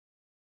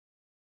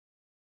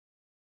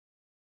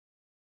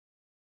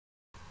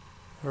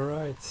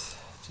Alright,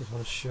 just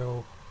want to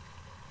show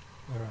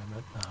where I'm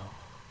at now.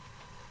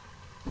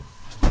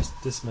 I just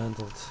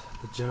dismantled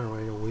the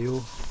generator wheel.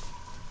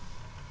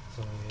 It's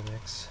only an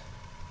X.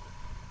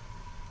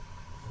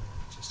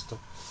 Just stop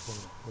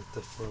with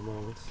that for a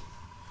moment.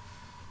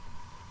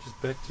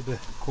 Just back to the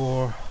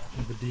core,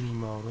 the Bedini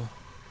motor.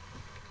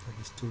 That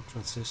is 2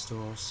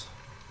 transistors,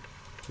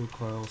 2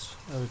 coils.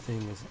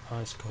 Everything is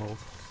ice cold.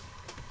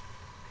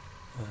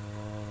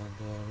 And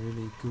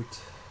really good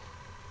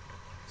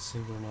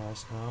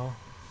synchronized now.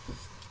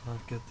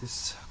 I've got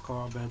this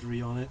car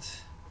battery on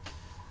it,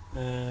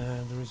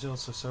 and the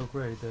results are so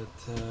great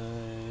that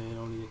in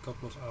only a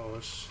couple of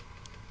hours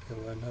it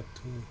went up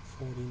to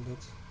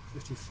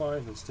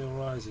 14.55 and still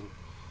rising.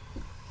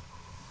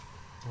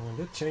 I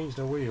did change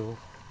the wheel.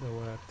 There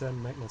were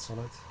 10 magnets on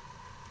it,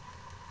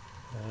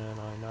 and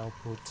I now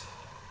put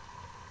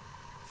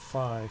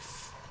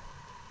 5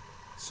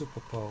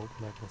 superpole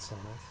magnets on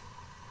it,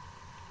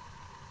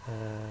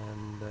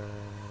 and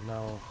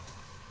now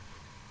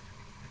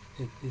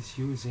it is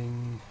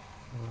using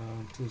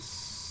around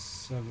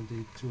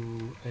 270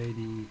 to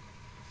 80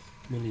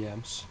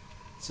 milliamps.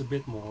 It's a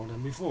bit more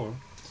than before,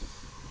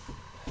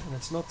 and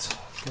it's not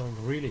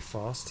going really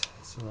fast.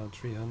 It's around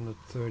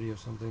 330 or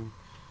something,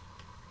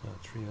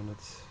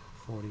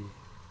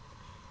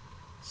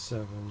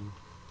 347,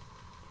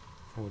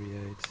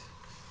 48,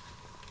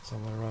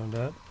 somewhere around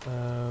that.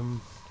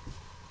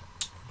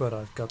 But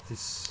I've got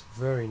these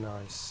very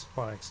nice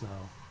spikes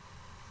now,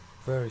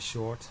 very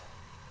short.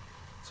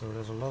 So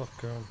there's a lot of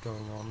current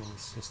going on in the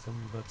system,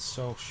 but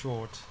so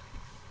short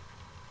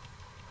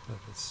that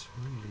it's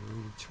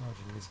really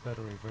charging this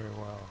battery very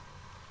well.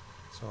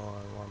 So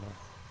I want to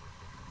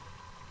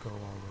go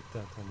on with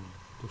that and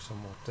do some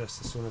more tests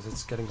as soon as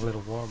it's getting a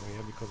little warmer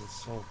here, because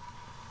it's so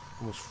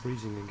almost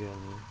freezing again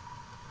here.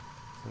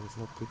 So it's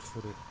not good for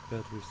the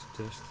batteries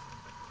to test.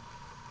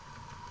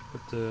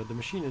 But the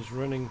machine is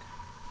running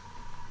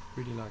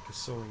really like a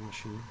sewing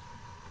machine.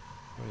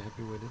 Very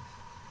happy with it.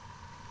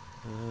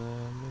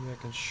 Maybe I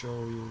can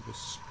show you the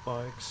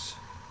spikes.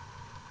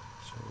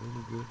 So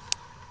really good.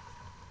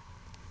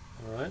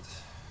 Alright,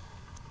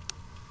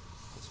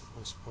 that's what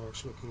my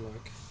sparks looking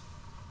like.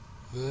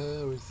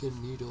 Very thin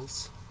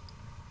needles,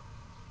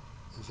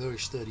 and very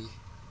steady.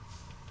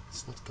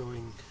 It's not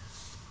going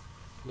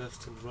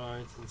left and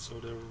right, and so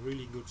they're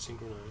really good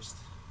synchronized.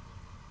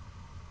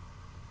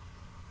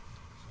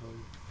 So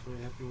I'm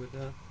very happy with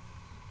that.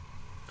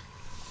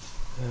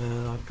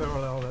 And I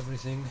parallel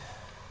everything.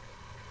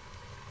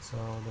 So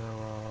there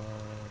are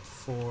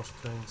 4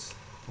 strings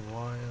of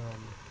wire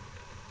on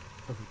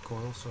every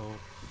coil, so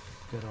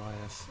together I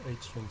have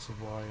 8 strings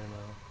of wire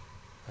now.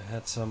 I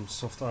had some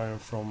soft iron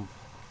from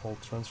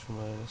old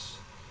transformers,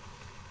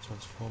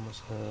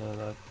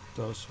 and I put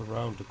those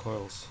around the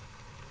coils,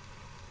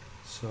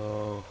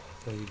 so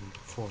they even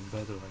perform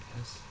better, I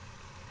guess.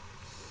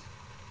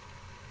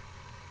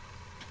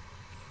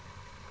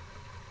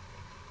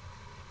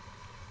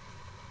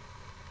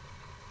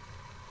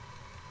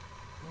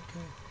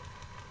 Okay,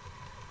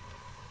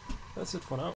 that's it for now.